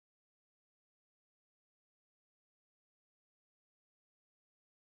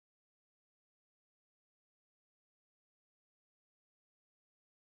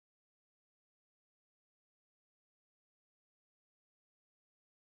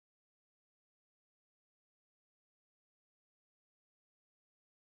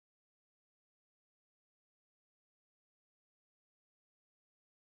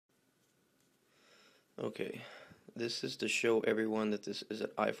Okay, this is to show everyone that this is an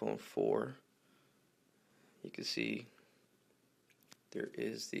iPhone 4. You can see there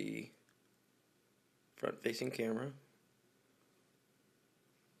is the front-facing camera.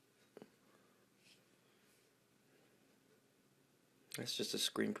 That's just a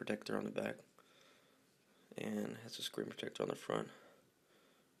screen protector on the back, and has a screen protector on the front.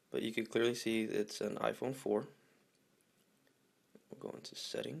 But you can clearly see it's an iPhone 4. We'll go into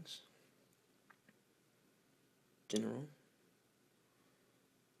Settings, General,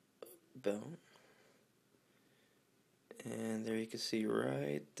 About, and there you can see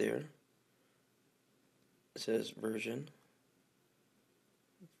right there it says version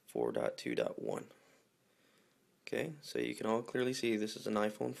 4.2.1. Okay, so you can all clearly see this is an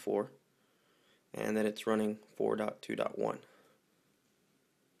iPhone 4 and that it's running 4.2.1.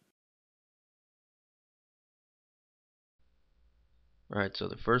 Alright, so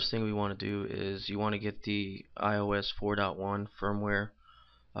the first thing we want to do is you want to get the iOS 4.1 firmware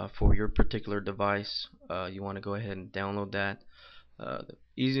for your particular device. You want to go ahead and download that. The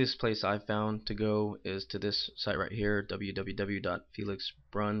easiest place I found to go is to this site right here,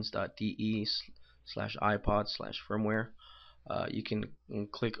 www.felixbruns.de/iPod/firmware. You can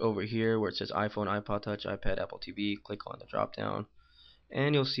click over here where it says iPhone, iPod Touch, iPad, Apple TV. Click on the drop down,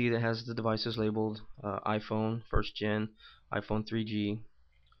 and you'll see that it has the devices labeled iPhone, first gen, iPhone 3G,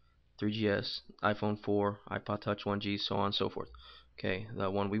 3GS, iPhone 4, iPod Touch 1G, so on and so forth. Okay, the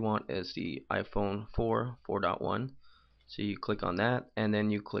one we want is the iPhone 4 4.1. So you click on that and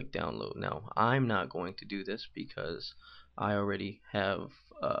then you click download. Now I'm not going to do this because I already have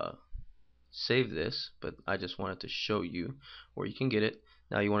saved this, but I just wanted to show you where you can get it.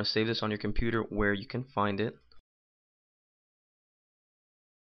 Now you want to save this on your computer where you can find it.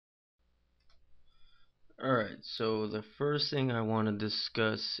 Alright, so the first thing I want to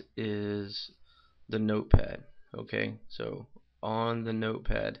discuss is the notepad. Okay, so on the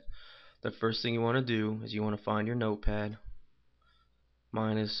notepad, the first thing you want to do is you want to find your notepad.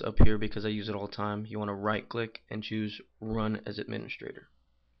 Mine is up here because I use it all the time. You want to right click and choose Run as Administrator.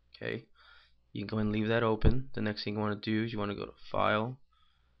 Okay, you can go ahead and leave that open. The next thing you want to do is you want to go to File,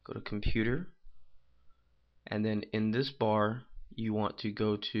 go to Computer, and then in this bar you want to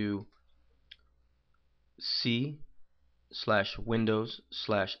go to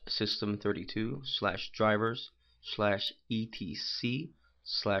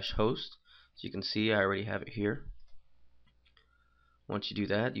C/System32/drivers/etc/host. So you can see I already have it here. Once you do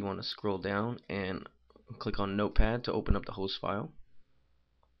that, you want to scroll down and click on Notepad to open up the host file.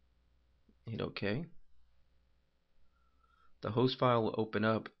 Hit OK. The host file will open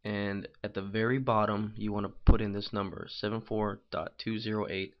up, and at the very bottom you want to put in this number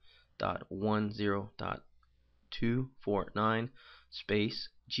 74.208.10.249 space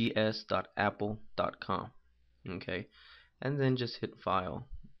gs.apple.com. Okay, and then just hit File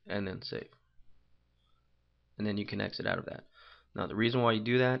and then Save, and then you can exit out of that. Now the reason why you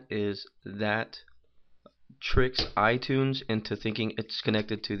do that is that tricks iTunes into thinking it's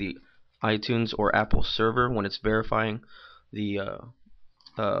connected to the iTunes or Apple server when it's verifying the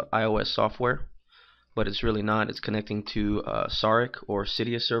iOS software, but it's really not. It's connecting to Cydia or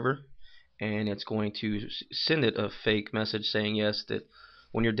Cydia server, and it's going to send it a fake message saying yes, that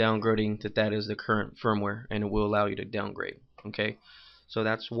when you're downgrading that is the current firmware, and it will allow you to downgrade. Okay, so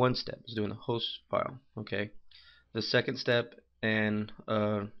that's one step, is doing the host file. Okay, the second step, and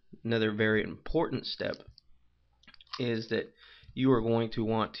another very important step, is that you are going to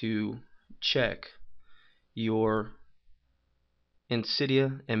want to check your in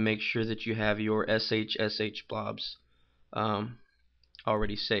Cydia and make sure that you have your SHSH blobs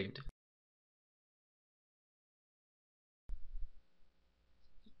already saved.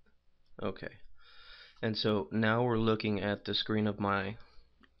 Okay, and so now we're looking at the screen of my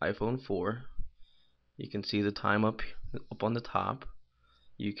iPhone 4. You can see the time up on the top.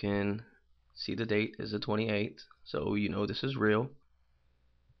 You can see the date is the 28th, so you know this is real.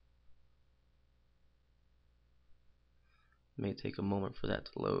 It may take a moment for that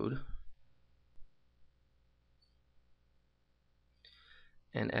to load.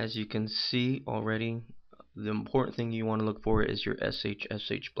 And as you can see already, the important thing you want to look for is your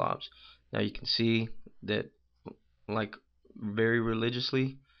SHSH blobs. Now you can see that, like, very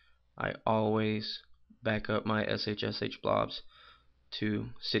religiously, I always back up my SHSH blobs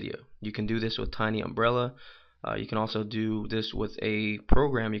to Cydia. You can do this with Tiny Umbrella. You can also do this with a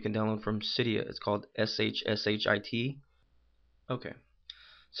program you can download from Cydia. It's called SHSHIT. Okay,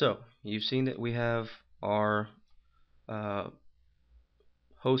 so you've seen that we have our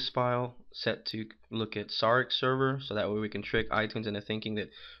host file set to look at SARX server, so that way we can trick iTunes into thinking that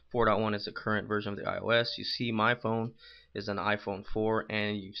 4.1 is the current version of the iOS. You see my phone is an iPhone 4,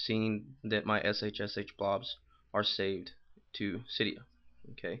 and you've seen that my SHSH blobs are saved to Cydia.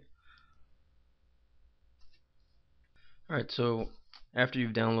 Okay. Alright, so after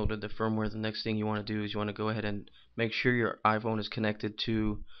you've downloaded the firmware, the next thing you want to do is you want to go ahead and make sure your iPhone is connected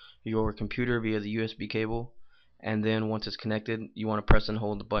to your computer via the USB cable. And then once it's connected, you want to press and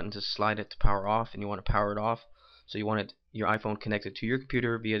hold the button to slide it to power off, and you want to power it off. So you want your iPhone connected to your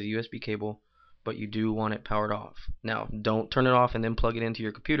computer via the USB cable, but you do want it powered off. Now, don't turn it off and then plug it into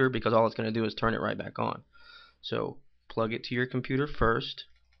your computer, because all it's going to do is turn it right back on. So plug it to your computer first,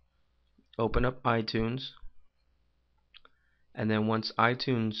 open up iTunes, and then once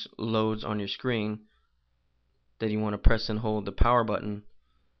iTunes loads on your screen, then you want to press and hold the power button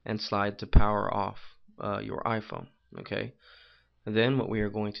and slide to power off your iPhone. Okay. And then what we are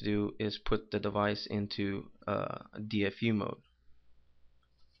going to do is put the device into DFU mode.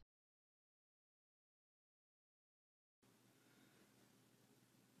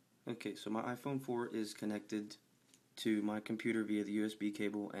 Okay, so my iPhone 4 is connected to my computer via the USB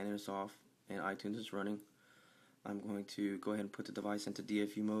cable, and it's off, and iTunes is running. I'm going to go ahead and put the device into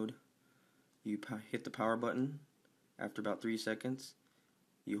DFU mode. You hit the power button. After about 3 seconds,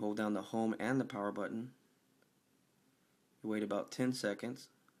 you hold down the home and the power button. You wait about 10 seconds.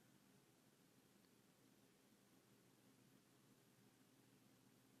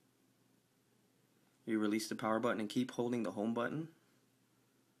 You release the power button and keep holding the home button.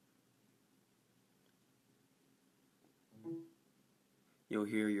 You'll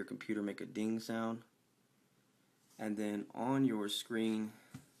hear your computer make a ding sound. And then on your screen,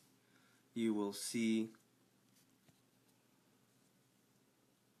 you will see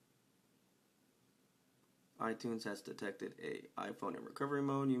iTunes has detected a iPhone in recovery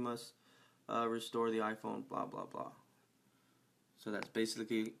mode. You must restore the iPhone, blah blah blah. So that's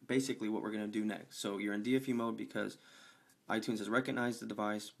basically what we're going to do next. So you're in DFU mode because iTunes has recognized the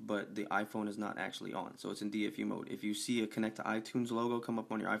device, but the iPhone is not actually on. So it's in DFU mode. If you see a Connect to iTunes logo come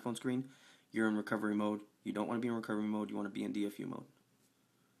up on your iPhone screen, you're in recovery mode. You don't want to be in recovery mode. You want to be in DFU mode.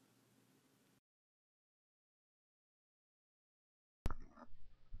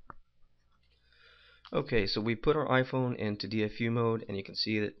 Okay, so we put our iPhone into DFU mode, and you can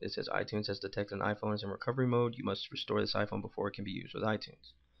see that it says iTunes has detected an iPhone is in recovery mode. You must restore this iPhone before it can be used with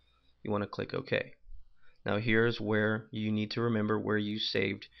iTunes. You want to click OK. Now here's where you need to remember where you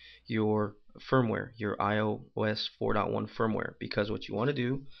saved your firmware, your iOS 4.1 firmware, because what you want to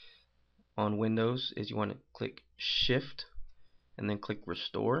do on Windows is you want to click Shift and then click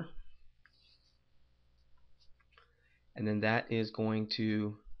Restore, and then that is going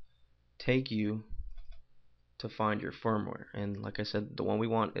to take you to find your firmware. And like I said, the one we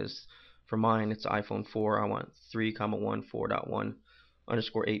want is, for mine, it's iPhone 4. I want 3.1 4.1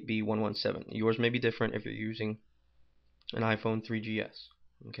 underscore 8B117. Yours may be different if you're using an iPhone 3GS.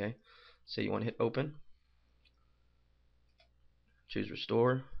 Okay, so you want to hit open, choose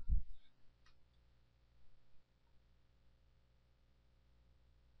restore,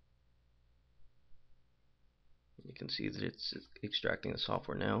 you can see that it's extracting the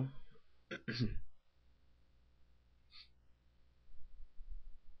software now.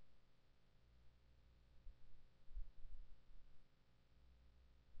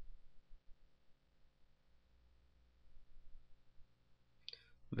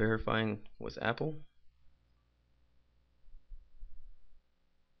 Verifying with Apple.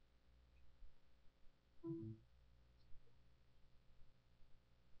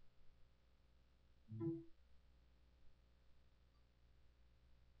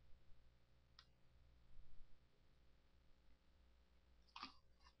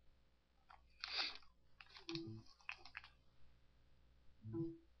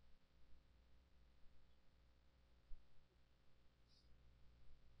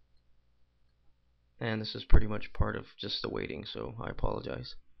 And this is pretty much part of just the waiting, so I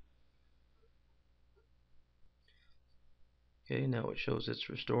apologize. Okay, now it shows it's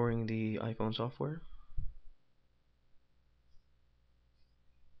restoring the iPhone software.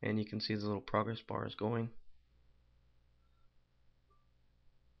 And you can see the little progress bar is going.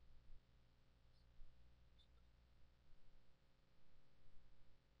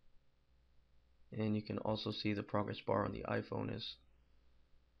 And you can also see the progress bar on the iPhone is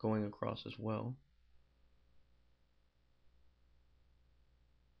going across as well.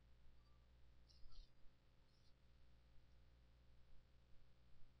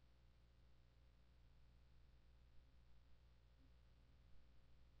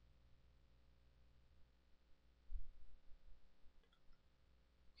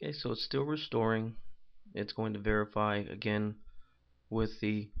 Okay, so it's still restoring. It's going to verify again with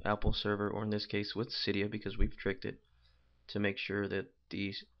the Apple server, or in this case with Cydia, because we've tricked it to make sure that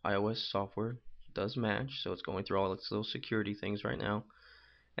the iOS software does match. So it's going through all its little security things right now,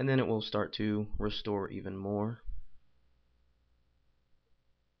 and then it will start to restore even more.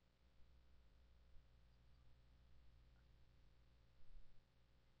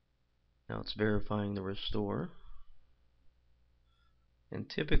 Now it's verifying the restore, and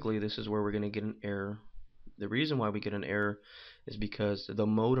typically this is where we're going to get an error. The reason why we get an error is because the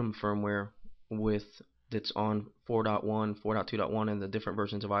modem firmware that's on 4.1, 4.2.1 and the different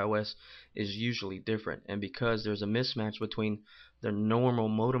versions of iOS is usually different, and because there's a mismatch between the normal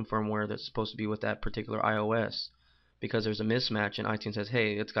modem firmware that's supposed to be with that particular iOS, because there's a mismatch and iTunes says,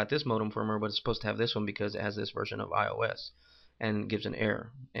 hey, it's got this modem firmware but it's supposed to have this one because it has this version of iOS, and gives an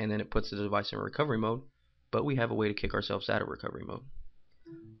error, and then it puts the device in recovery mode, but we have a way to kick ourselves out of recovery mode.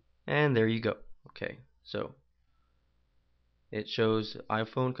 And there you go. Okay, so it shows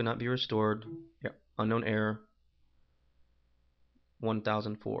iPhone could not be restored. Yep, unknown error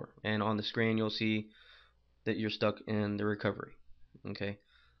 1004. And on the screen you'll see that you're stuck in the recovery. Okay,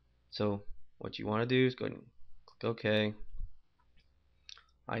 so what you want to do is go ahead and click OK.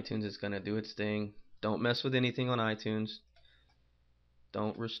 iTunes is going to do its thing. Don't mess with anything on iTunes.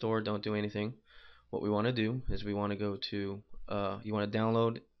 Don't restore, don't do anything. What we want to do is we want to go to, you want to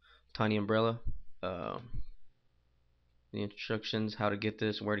download Tiny Umbrella. The instructions, how to get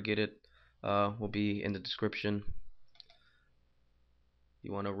this, where to get it, will be in the description.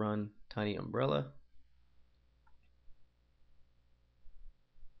 You want to run Tiny Umbrella.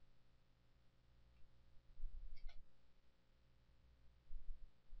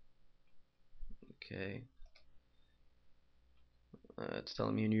 Okay. It's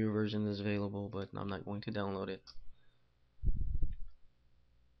telling me a new version is available, but I'm not going to download it.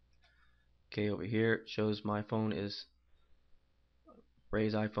 Okay, over here it shows my phone is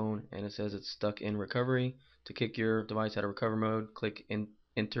Ray's iPhone, and it says it's stuck in recovery. To kick your device out of recovery mode, click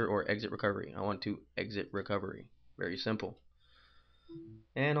enter or exit recovery. I want to exit recovery. Very simple.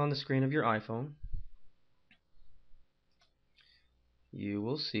 And on the screen of your iPhone, you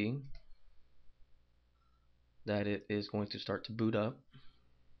will see that it is going to start to boot up.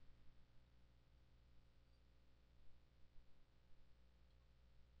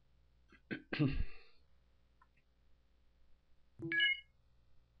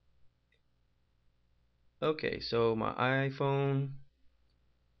 Okay, so my iPhone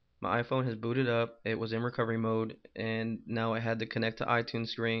has booted up. It was in recovery mode, and now I had to connect to iTunes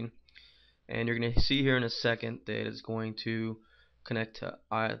screen. And you're going to see here in a second that it's going to connect to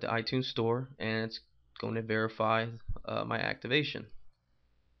the iTunes store, and it's going to verify my activation.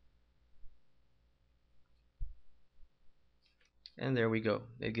 And there we go.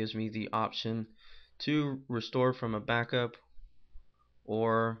 It gives me the option to restore from a backup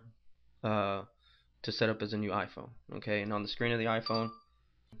or to set up as a new iPhone. Okay, and on the screen of the iPhone,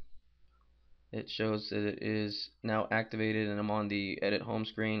 it shows that it is now activated, and I'm on the edit home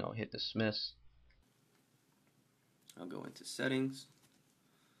screen. I'll hit dismiss. I'll go into settings.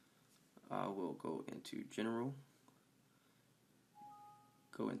 I will go into general,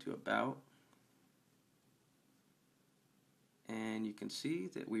 go into about, and you can see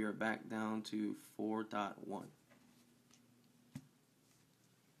that we are back down to 4.1.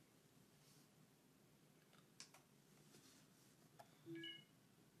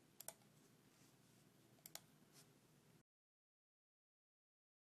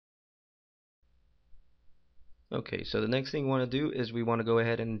 Okay, so the next thing we want to do is we want to go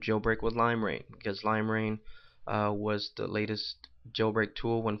ahead and jailbreak with LimeRain, because LimeRain was the latest jailbreak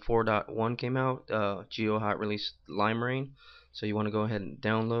tool when 4.1 came out. GeoHot released LimeRain, so you want to go ahead and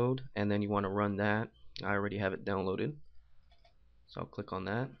download, and then you want to run that. I already have it downloaded, so I'll click on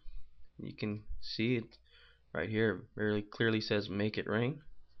that. You can see it right here. It very clearly says make it rain.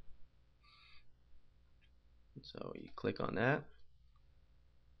 So you click on that.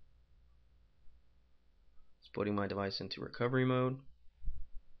 It's putting my device into recovery mode.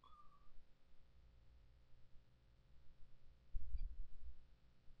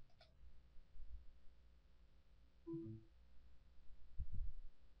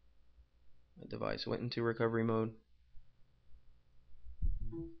 My device went into recovery mode.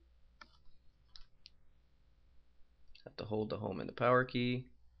 Have to hold the home and the power key.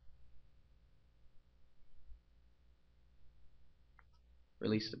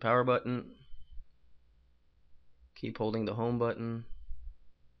 Release the power button. Keep holding the home button.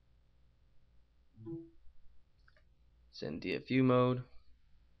 It's in DFU mode.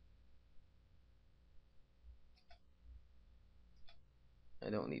 I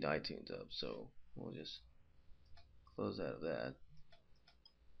don't need iTunes up, so we'll just close out of that.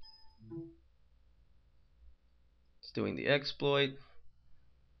 It's doing the exploit,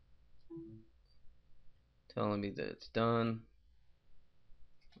 telling me that it's done.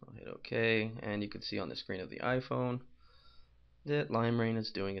 I'll hit OK, and you can see on the screen of the iPhone that LimeRain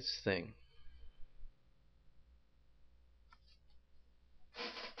is doing its thing.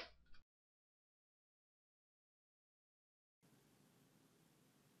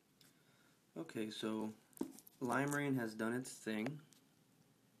 Okay, so LimeRain has done its thing,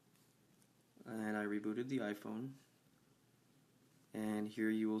 and I rebooted the iPhone, and here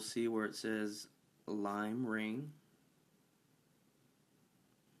you will see where it says LimeRain.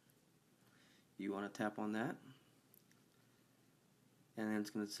 You want to tap on that, and then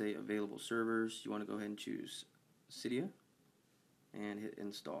it's going to say available servers. You want to go ahead and choose Cydia and hit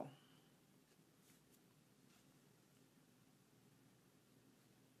install.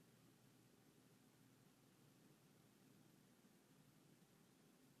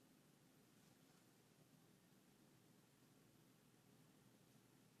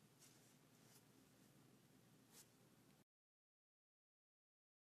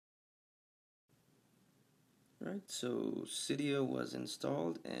 Right, so Cydia was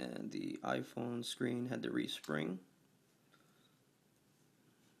installed and the iPhone screen had to respring.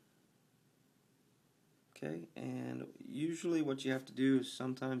 Okay, and usually what you have to do is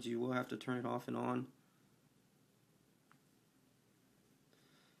sometimes you will have to turn it off and on.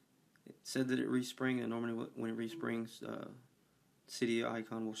 It said that it resprang, and normally when it resprings, Cydia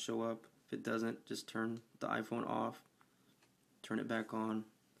icon will show up. If it doesn't, just turn the iPhone off, turn it back on,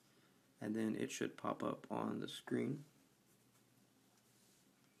 and then it should pop up on the screen.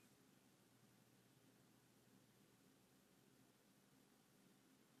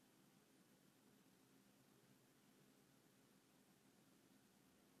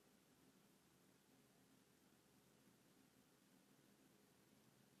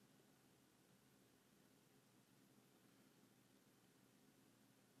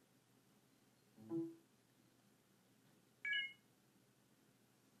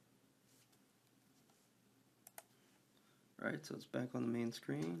 Alright, so it's back on the main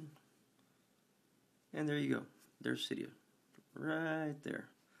screen. And there you go. There's Cydia. Right there.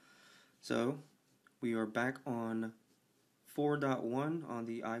 So, we are back on 4.1 on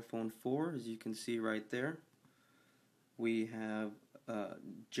the iPhone 4, as you can see right there. We have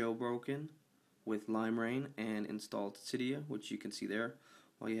jailbroken with LimeRain and installed Cydia, which you can see there.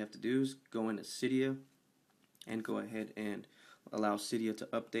 All you have to do is go into Cydia and go ahead and allow Cydia to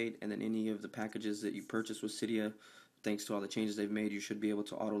update, and then any of the packages that you purchase with Cydia, thanks to all the changes they've made, you should be able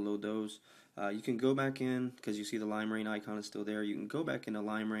to auto load those. You can go back in, because you see the LimeRain icon is still there, you can go back into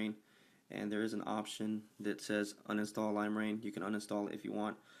LimeRain, and there is an option that says uninstall LimeRain. You can uninstall it if you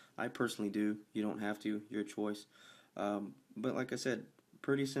want. I personally do. You don't have to. Your choice. But like I said,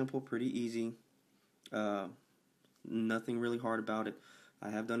 pretty simple, pretty easy. Nothing really hard about it. I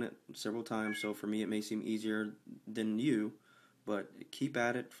have done it several times, so for me it may seem easier than you, but keep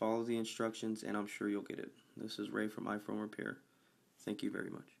at it, follow the instructions, and I'm sure you'll get it. This is Ray from iPhone Repair. Thank you very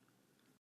much.